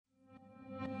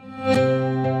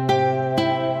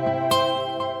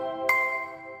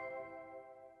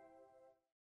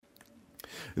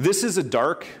This is a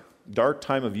dark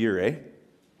time of year, eh?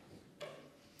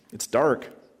 It's dark.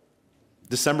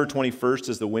 December 21st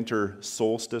is the winter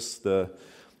solstice, the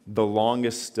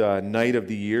longest night of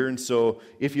the year. And so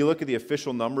if you look at the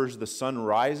official numbers, the sun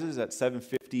rises at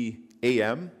 7:50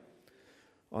 a.m.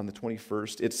 on the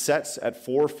 21st. It sets at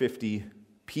 4:50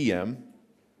 p.m.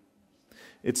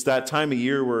 It's that time of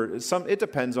year where it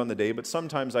depends on the day, but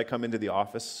sometimes I come into the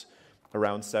office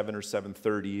around 7 or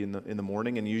 7:30 in the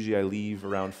morning, and usually I leave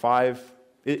around 5.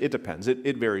 It depends.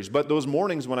 It varies. But those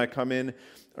mornings when I come in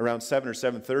around 7 or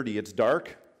 7:30, it's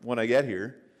dark when I get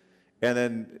here. And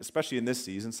then, especially in this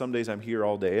season, some days I'm here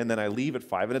all day, and then I leave at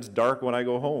 5, and it's dark when I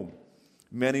go home.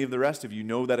 Many of the rest of you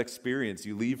know that experience.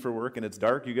 You leave for work, and it's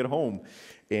dark. You get home,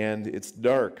 and it's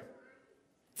dark.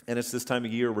 And it's this time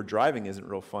of year where driving isn't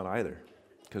real fun either,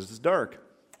 because it's dark.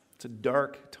 It's a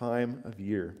dark time of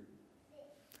year.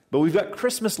 But we've got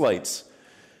Christmas lights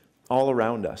all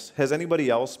around us. Has anybody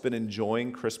else been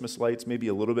enjoying Christmas lights maybe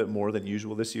a little bit more than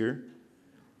usual this year?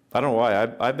 I don't know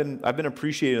why. I've been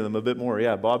appreciating them a bit more.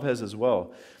 Yeah, Bob has as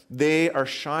well. They are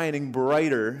shining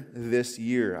brighter this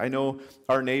year. I know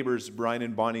our neighbors, Brian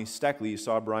and Bonnie Steckley, you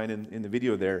saw Brian in the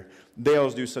video there. They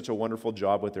always do such a wonderful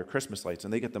job with their Christmas lights,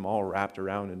 and they get them all wrapped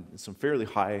around in some fairly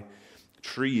high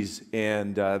trees.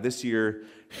 And this year,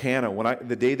 Hannah,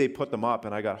 the day they put them up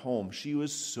and I got home, she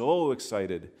was so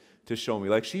excited to show me.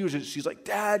 Like she's like,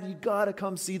 "Dad, you gotta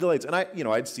come see the lights." And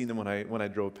I'd seen them when I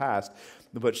drove past,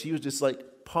 but she was just like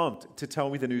pumped to tell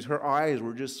me the news. Her eyes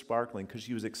were just sparkling because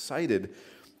she was excited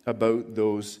about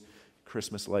those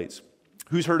Christmas lights.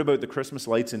 Who's heard about the Christmas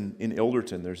lights in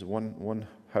Ilderton? There's one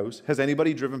house. Has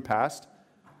anybody driven past?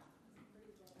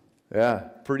 Yeah,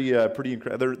 pretty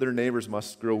incredible. Their neighbors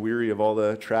must grow weary of all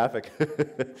the traffic.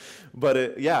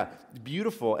 But yeah,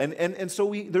 beautiful. And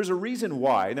so there's a reason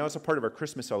why. Now it's a part of our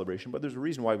Christmas celebration, but there's a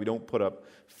reason why we don't put up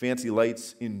fancy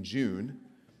lights in June.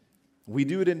 We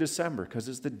do it in December because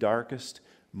it's the darkest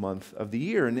month of the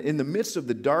year. And in the midst of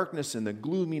the darkness and the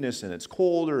gloominess, and it's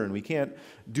colder and we can't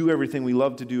do everything we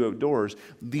love to do outdoors,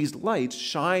 these lights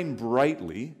shine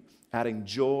brightly, adding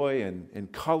joy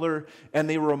and color, and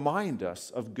they remind us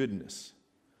of goodness.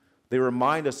 They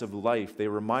remind us of life. They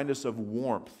remind us of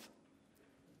warmth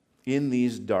in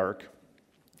these dark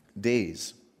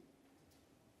days.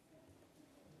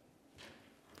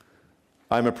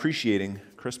 I'm appreciating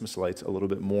Christmas lights a little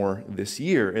bit more this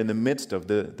year in the midst of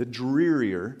the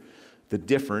drearier, the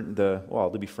different,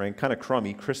 to be frank, kind of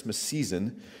crummy Christmas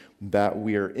season that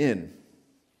we are in.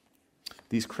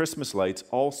 These Christmas lights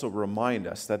also remind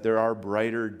us that there are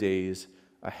brighter days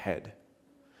ahead.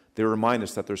 They remind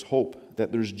us that there's hope,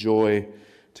 that there's joy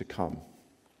to come.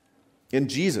 And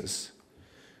Jesus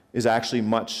is actually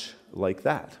much like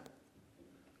that.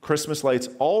 Christmas lights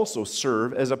also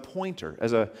serve as a pointer,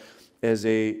 as a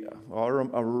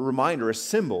reminder, a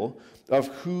symbol of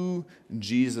who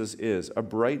Jesus is, a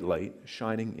bright light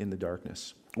shining in the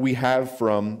darkness. We have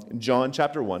from John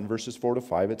chapter 1, verses 4 to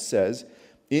 5, it says,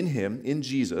 "In him, in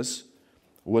Jesus,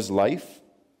 was life,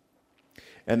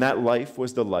 and that life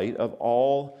was the light of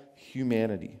all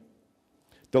humanity.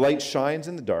 The light shines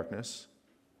in the darkness,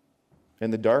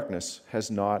 and the darkness has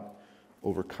not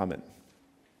overcome it."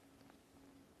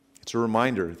 It's a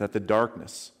reminder that the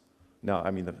darkness,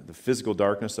 the physical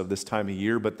darkness of this time of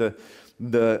year, but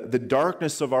the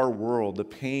darkness of our world, the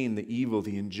pain, the evil,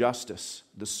 the injustice,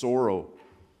 the sorrow,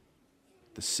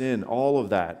 the sin, all of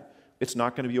that, it's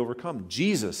not going to be overcome.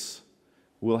 Jesus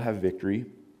will have victory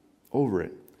over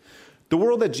it. The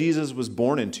world that Jesus was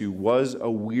born into was a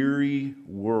weary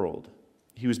world.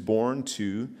 He was born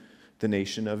to the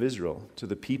nation of Israel, to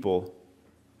the people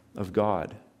of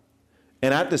God.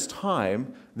 And at this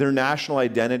time, their national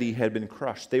identity had been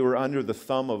crushed. They were under the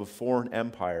thumb of a foreign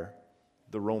empire,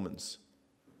 the Romans.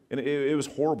 And it was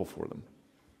horrible for them.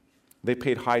 They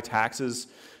paid high taxes.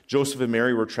 Joseph and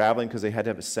Mary were traveling because they had to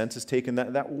have a census taken.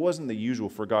 That wasn't the usual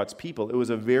for God's people. It was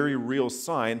a very real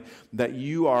sign that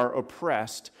you are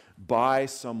oppressed by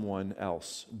someone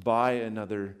else, by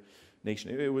another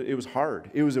nation. It was hard.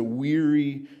 It was a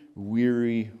weary,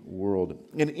 weary world.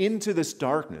 And into this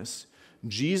darkness,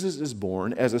 Jesus is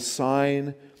born as a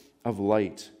sign of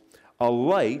light, a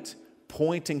light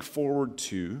pointing forward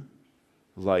to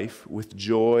life with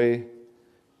joy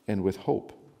and with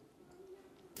hope.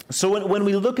 So when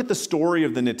we look at the story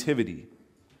of the Nativity,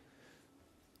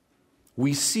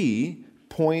 we see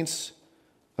points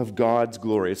of God's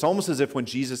glory. It's almost as if when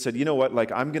Jesus said, you know what,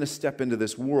 I'm going to step into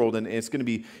this world and it's going to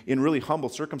be in really humble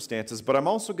circumstances, but I'm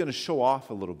also going to show off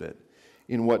a little bit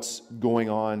in what's going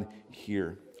on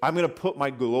here. I'm going to put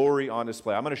my glory on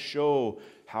display. I'm going to show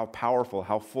how powerful,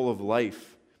 how full of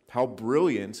life, how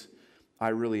brilliant I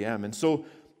really am. And so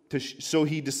So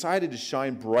he decided to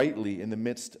shine brightly in the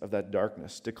midst of that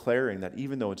darkness, declaring that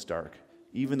even though it's dark,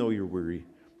 even though you're weary,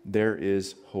 there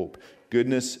is hope.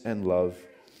 Goodness and love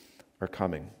are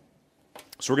coming.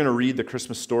 So we're going to read the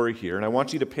Christmas story here, and I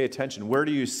want you to pay attention. Where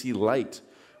do you see light?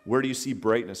 Where do you see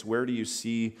brightness? Where do you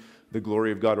see the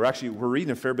glory of God? We're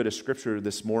reading a fair bit of Scripture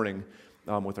this morning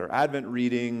with our Advent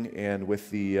reading and with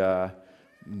the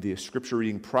Scripture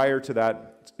reading prior to that.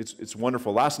 It's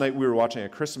wonderful. Last night we were watching a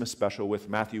Christmas special with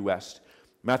Matthew West.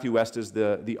 Matthew West is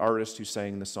the artist who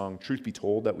sang the song Truth Be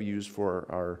Told that we use for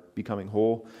our Becoming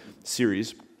Whole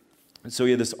series. And so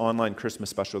he had this online Christmas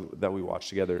special that we watched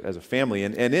together as a family.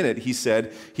 And in it,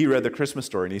 he read the Christmas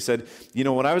story. And he said,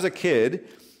 when I was a kid,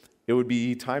 it would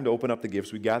be time to open up the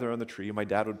gifts. We'd gather on the tree, and my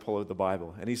dad would pull out the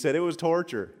Bible. And he said it was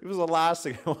torture. It was the last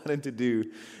thing I wanted to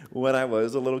do when I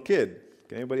was a little kid.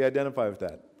 Can anybody identify with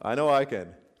that? I know I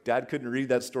can. Dad couldn't read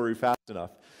that story fast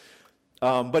enough.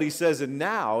 But he says, and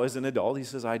now as an adult, he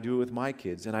says, I do it with my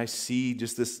kids. And I see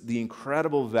just the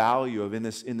incredible value of in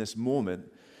this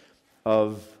moment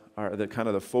of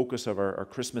the focus of our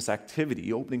Christmas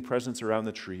activity, opening presents around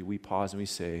the tree. We pause and we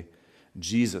say,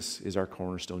 Jesus is our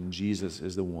cornerstone. Jesus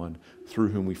is the one through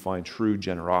whom we find true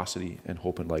generosity and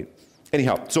hope and light.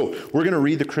 Anyhow, so we're going to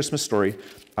read the Christmas story.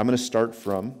 I'm going to start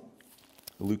from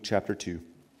Luke chapter 2.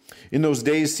 In those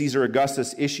days, Caesar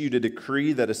Augustus issued a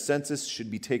decree that a census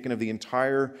should be taken of the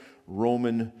entire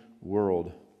Roman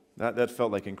world. That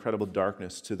felt like incredible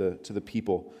darkness to the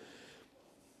people.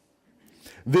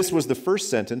 This was the first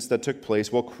sentence that took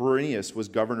place while Quirinius was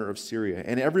governor of Syria,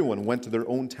 and everyone went to their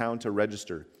own town to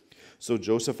register. So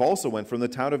Joseph also went from the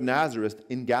town of Nazareth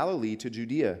in Galilee to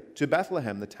Judea, to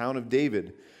Bethlehem, the town of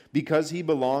David, because he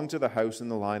belonged to the house and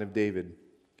the line of David.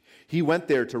 He went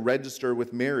there to register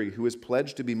with Mary, who was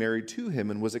pledged to be married to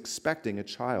him and was expecting a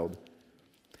child.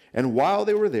 And while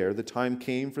they were there, the time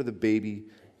came for the baby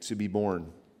to be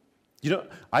born.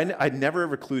 I'd never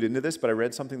ever clued into this, but I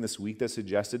read something this week that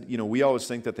suggested, we always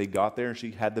think that they got there and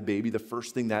she had the baby the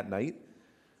first thing that night.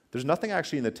 There's nothing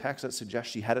actually in the text that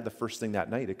suggests she had it the first thing that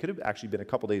night. It could have actually been a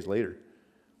couple days later.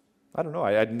 I don't know.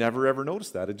 I'd never ever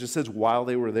noticed that. It just says while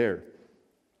they were there.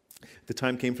 The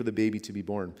time came for the baby to be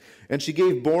born. And she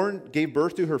gave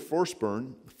birth to her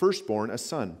firstborn, a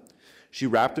son. She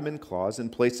wrapped him in cloths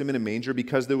and placed him in a manger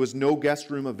because there was no guest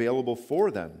room available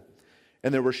for them.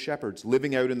 And there were shepherds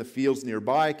living out in the fields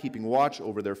nearby, keeping watch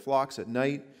over their flocks at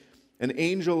night. An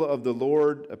angel of the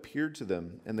Lord appeared to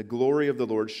them, and the glory of the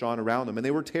Lord shone around them, and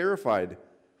they were terrified.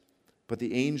 But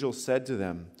the angel said to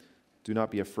them, "Do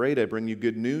not be afraid. I bring you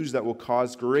good news that will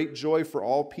cause great joy for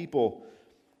all people.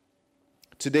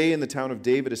 Today in the town of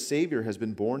David, a Savior has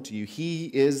been born to you.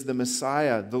 He is the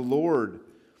Messiah, the Lord.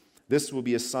 This will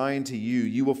be a sign to you.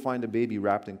 You will find a baby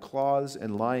wrapped in cloths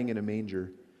and lying in a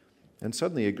manger." And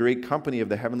suddenly a great company of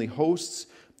the heavenly hosts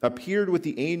appeared with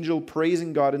the angel,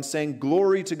 praising God and saying,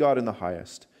 "Glory to God in the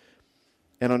highest,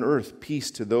 and on earth peace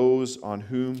to those on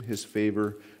whom his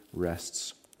favor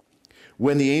rests."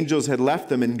 When the angels had left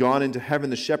them and gone into heaven,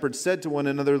 the shepherds said to one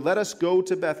another, "Let us go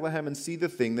to Bethlehem and see the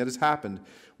thing that has happened,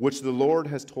 which the Lord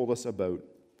has told us about."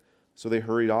 So they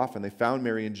hurried off, and they found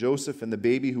Mary and Joseph and the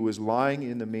baby who was lying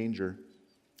in the manger.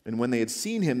 And when they had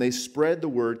seen him, they spread the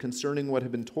word concerning what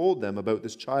had been told them about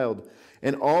this child.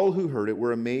 And all who heard it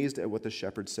were amazed at what the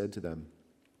shepherds said to them.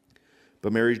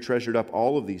 But Mary treasured up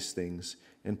all of these things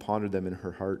and pondered them in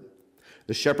her heart.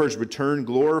 The shepherds returned,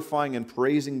 glorifying and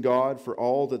praising God for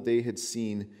all that they had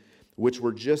seen, which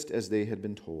were just as they had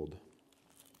been told.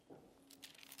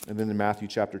 And then in Matthew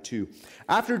chapter 2.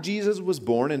 After Jesus was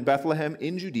born in Bethlehem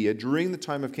in Judea during the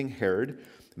time of King Herod,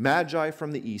 Magi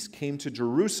from the east came to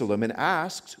Jerusalem and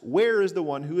asked, "Where is the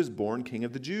one who is born King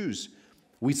of the Jews?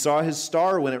 We saw his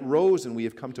star when it rose, and we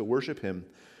have come to worship him."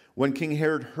 When King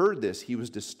Herod heard this, he was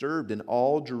disturbed, and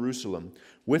all Jerusalem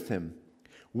with him.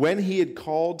 When he had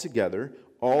called together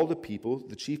all the people,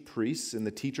 the chief priests and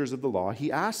the teachers of the law,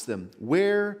 he asked them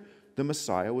where the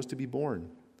Messiah was to be born.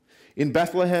 "In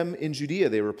Bethlehem in Judea,"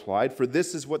 they replied, "for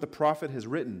this is what the prophet has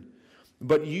written.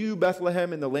 But you,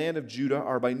 Bethlehem, in the land of Judah,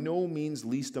 are by no means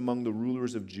least among the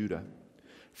rulers of Judah.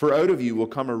 For out of you will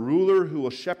come a ruler who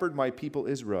will shepherd my people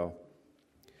Israel."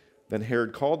 Then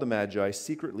Herod called the Magi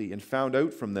secretly and found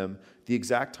out from them the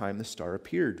exact time the star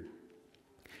appeared.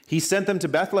 He sent them to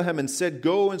Bethlehem and said,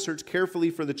 "Go and search carefully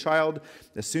for the child.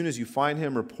 As soon as you find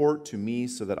him, report to me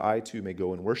so that I too may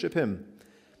go and worship him."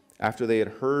 After they had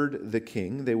heard the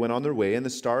king, they went on their way, and the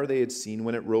star they had seen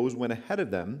when it rose went ahead of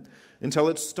them until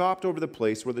it stopped over the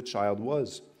place where the child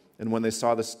was. And when they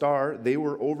saw the star, they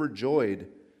were overjoyed.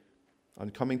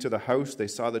 On coming to the house, they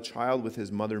saw the child with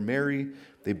his mother Mary.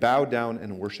 They bowed down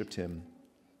and worshipped him.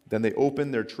 Then they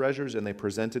opened their treasures, and they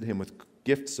presented him with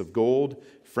gifts of gold,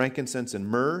 frankincense, and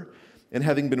myrrh. And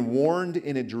having been warned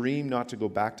in a dream not to go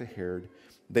back to Herod,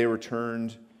 they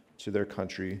returned to their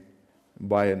country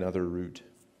by another route.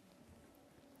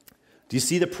 Do you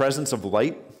see the presence of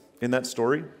light in that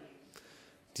story?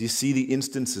 Do you see the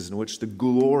instances in which the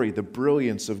glory, the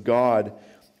brilliance of God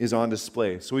is on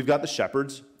display? So we've got the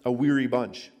shepherds, a weary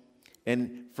bunch.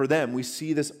 And for them, we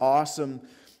see this awesome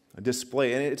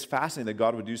display. And it's fascinating that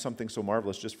God would do something so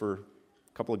marvelous just for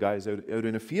a couple of guys out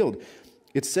in a field.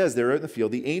 It says they're out in the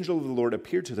field, the angel of the Lord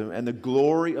appeared to them, and the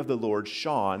glory of the Lord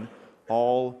shone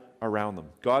all around them.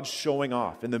 God's showing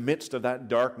off in the midst of that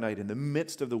dark night, in the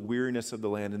midst of the weariness of the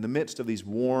land, in the midst of these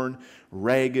worn,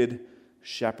 ragged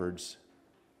shepherds.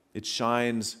 It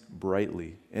shines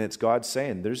brightly. And it's God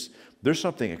saying, there's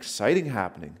something exciting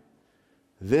happening.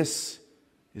 This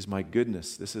is my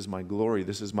goodness. This is my glory.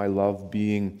 This is my love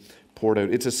being poured out.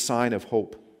 It's a sign of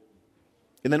hope.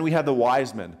 And then we have the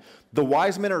wise men. The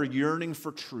wise men are yearning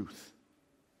for truth.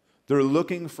 They're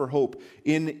looking for hope.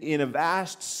 In a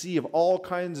vast sea of all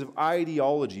kinds of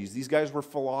ideologies, these guys were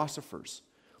philosophers.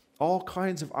 All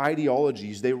kinds of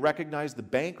ideologies. They recognized the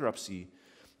bankruptcy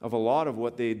of a lot of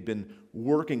what they'd been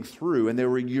working through, and they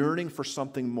were yearning for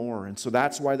something more. And so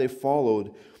that's why they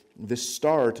followed this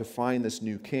star to find this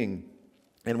new king.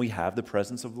 And we have the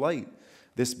presence of light,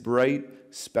 this bright,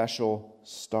 special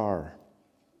star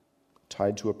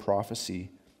tied to a prophecy.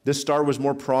 This star was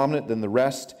more prominent than the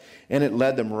rest, and it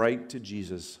led them right to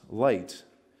Jesus, light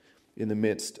in the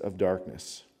midst of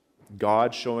darkness.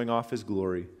 God showing off his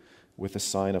glory with a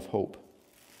sign of hope.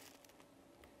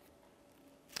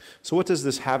 So what does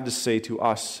this have to say to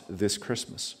us this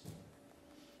Christmas?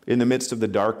 In the midst of the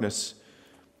darkness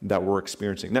that we're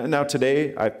experiencing. Now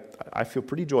today, I feel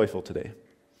pretty joyful today.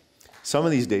 Some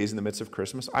of these days in the midst of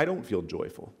Christmas, I don't feel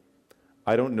joyful.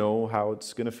 I don't know how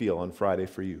it's going to feel on Friday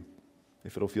for you.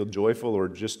 If it'll feel joyful or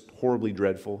just horribly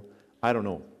dreadful, I don't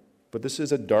know. But this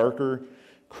is a darker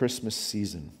Christmas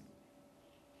season.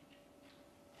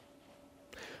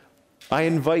 I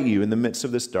invite you in the midst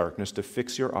of this darkness to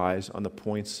fix your eyes on the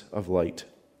points of light.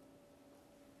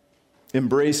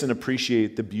 Embrace and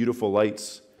appreciate the beautiful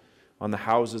lights on the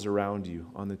houses around you,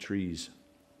 on the trees.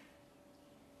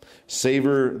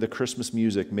 Savor the Christmas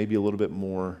music maybe a little bit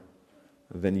more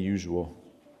than usual.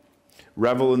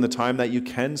 Revel in the time that you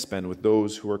can spend with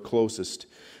those who are closest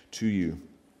to you.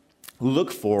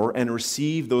 Look for and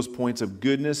receive those points of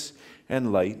goodness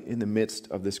and light in the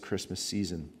midst of this Christmas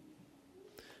season.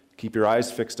 Keep your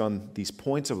eyes fixed on these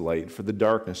points of light, for the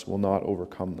darkness will not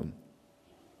overcome them.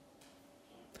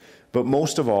 But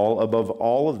most of all, above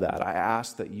all of that, I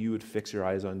ask that you would fix your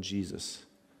eyes on Jesus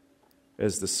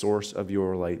as the source of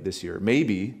your light this year.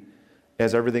 Maybe,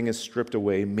 as everything is stripped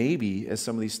away, maybe as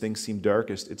some of these things seem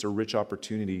darkest, it's a rich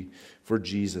opportunity for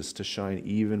Jesus to shine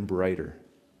even brighter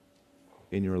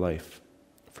in your life,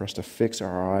 for us to fix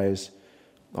our eyes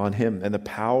on him and the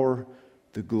power,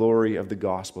 the glory of the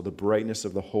gospel, the brightness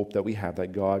of the hope that we have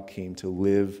that God came to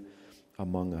live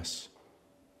among us.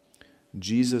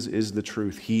 Jesus is the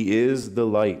truth. He is the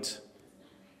light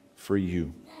for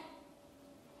you.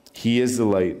 He is the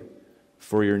light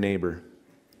for your neighbor,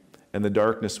 and the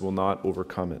darkness will not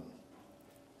overcome it.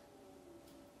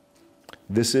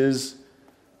 This is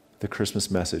the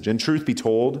Christmas message. And truth be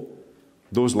told,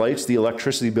 those lights, the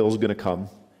electricity bill is going to come.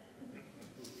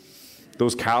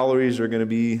 Those calories are going to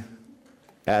be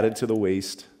added to the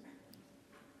waste.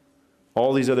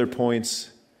 All these other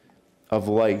points of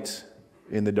light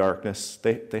in the darkness,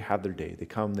 they have their day. They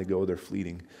come, they go, they're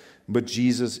fleeting. But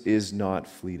Jesus is not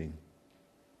fleeting.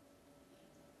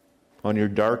 On your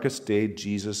darkest day,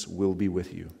 Jesus will be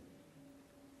with you.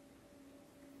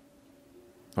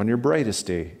 On your brightest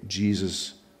day,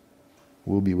 Jesus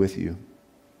will be with you.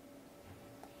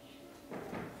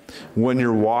 When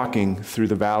you're walking through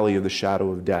the valley of the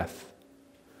shadow of death,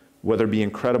 whether it be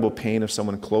incredible pain of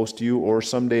someone close to you or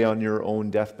someday on your own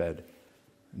deathbed,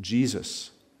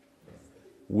 Jesus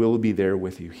will be there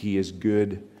with you. He is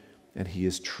good and he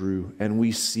is true. And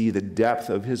we see the depth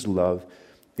of his love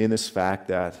in this fact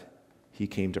that he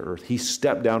came to earth. He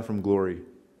stepped down from glory.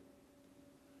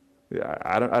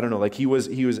 I don't know, like he was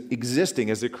existing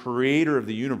as the creator of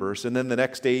the universe, and then the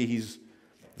next day he's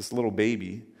this little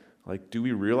baby. Like, do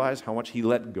we realize how much he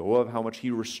let go of, how much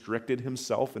he restricted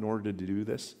himself in order to do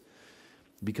this?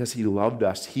 Because he loved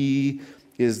us. He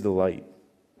is the light.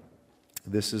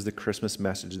 This is the Christmas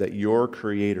message that your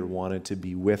Creator wanted to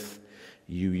be with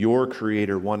you. Your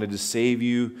Creator wanted to save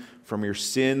you from your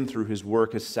sin through his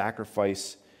work, his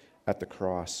sacrifice at the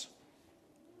cross,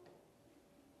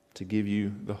 to give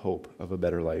you the hope of a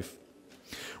better life.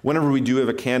 Whenever we do have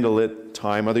a candlelit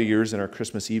time, other years in our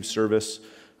Christmas Eve service,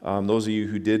 those of you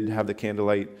who did have the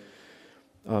candlelight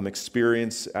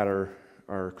experience at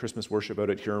our Christmas worship out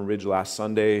at Huron Ridge last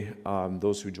Sunday,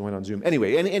 those who joined on Zoom.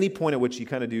 Anyway, any point at which you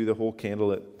kind of do the whole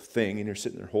candlelit thing and you're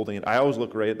sitting there holding it, I always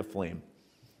look right at the flame.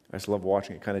 I just love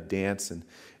watching it kind of dance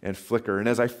and flicker. And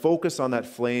as I focus on that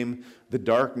flame, the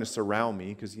darkness around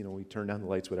me, because, we turn down the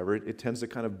lights, whatever, it tends to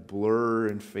kind of blur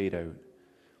and fade out.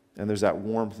 And there's that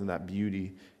warmth and that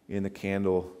beauty in the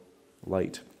candle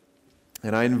light.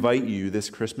 And I invite you this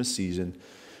Christmas season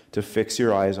to fix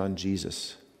your eyes on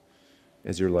Jesus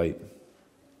as your light.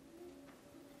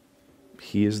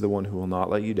 He is the one who will not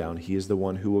let you down. He is the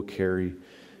one who will carry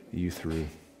you through.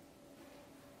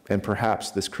 And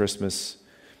perhaps this Christmas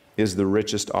is the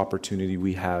richest opportunity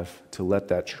we have to let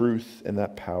that truth and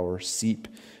that power seep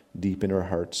deep in our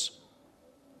hearts.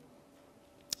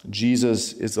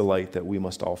 Jesus is the light that we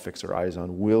must all fix our eyes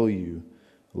on. Will you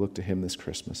look to him this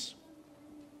Christmas?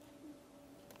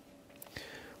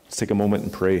 Let's take a moment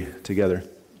and pray together.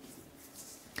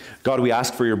 God, we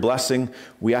ask for your blessing.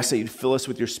 We ask that you'd fill us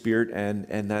with your Spirit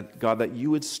and that, God, that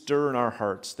you would stir in our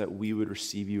hearts that we would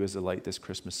receive you as a light this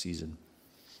Christmas season.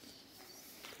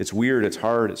 It's weird, it's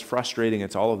hard, it's frustrating,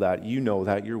 it's all of that. You know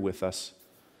that. You're with us.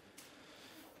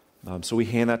 So we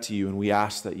hand that to you and we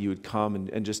ask that you would come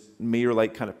and just may your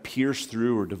light kind of pierce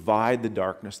through or divide the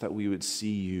darkness, that we would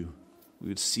see you. We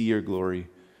would see your glory,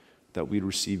 that we'd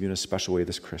receive you in a special way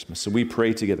this Christmas. So we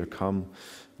pray together, come,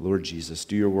 Lord Jesus,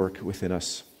 do your work within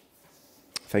us.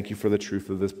 Thank you for the truth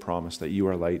of this promise that you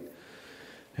are light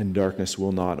and darkness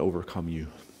will not overcome you.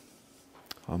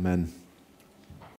 Amen.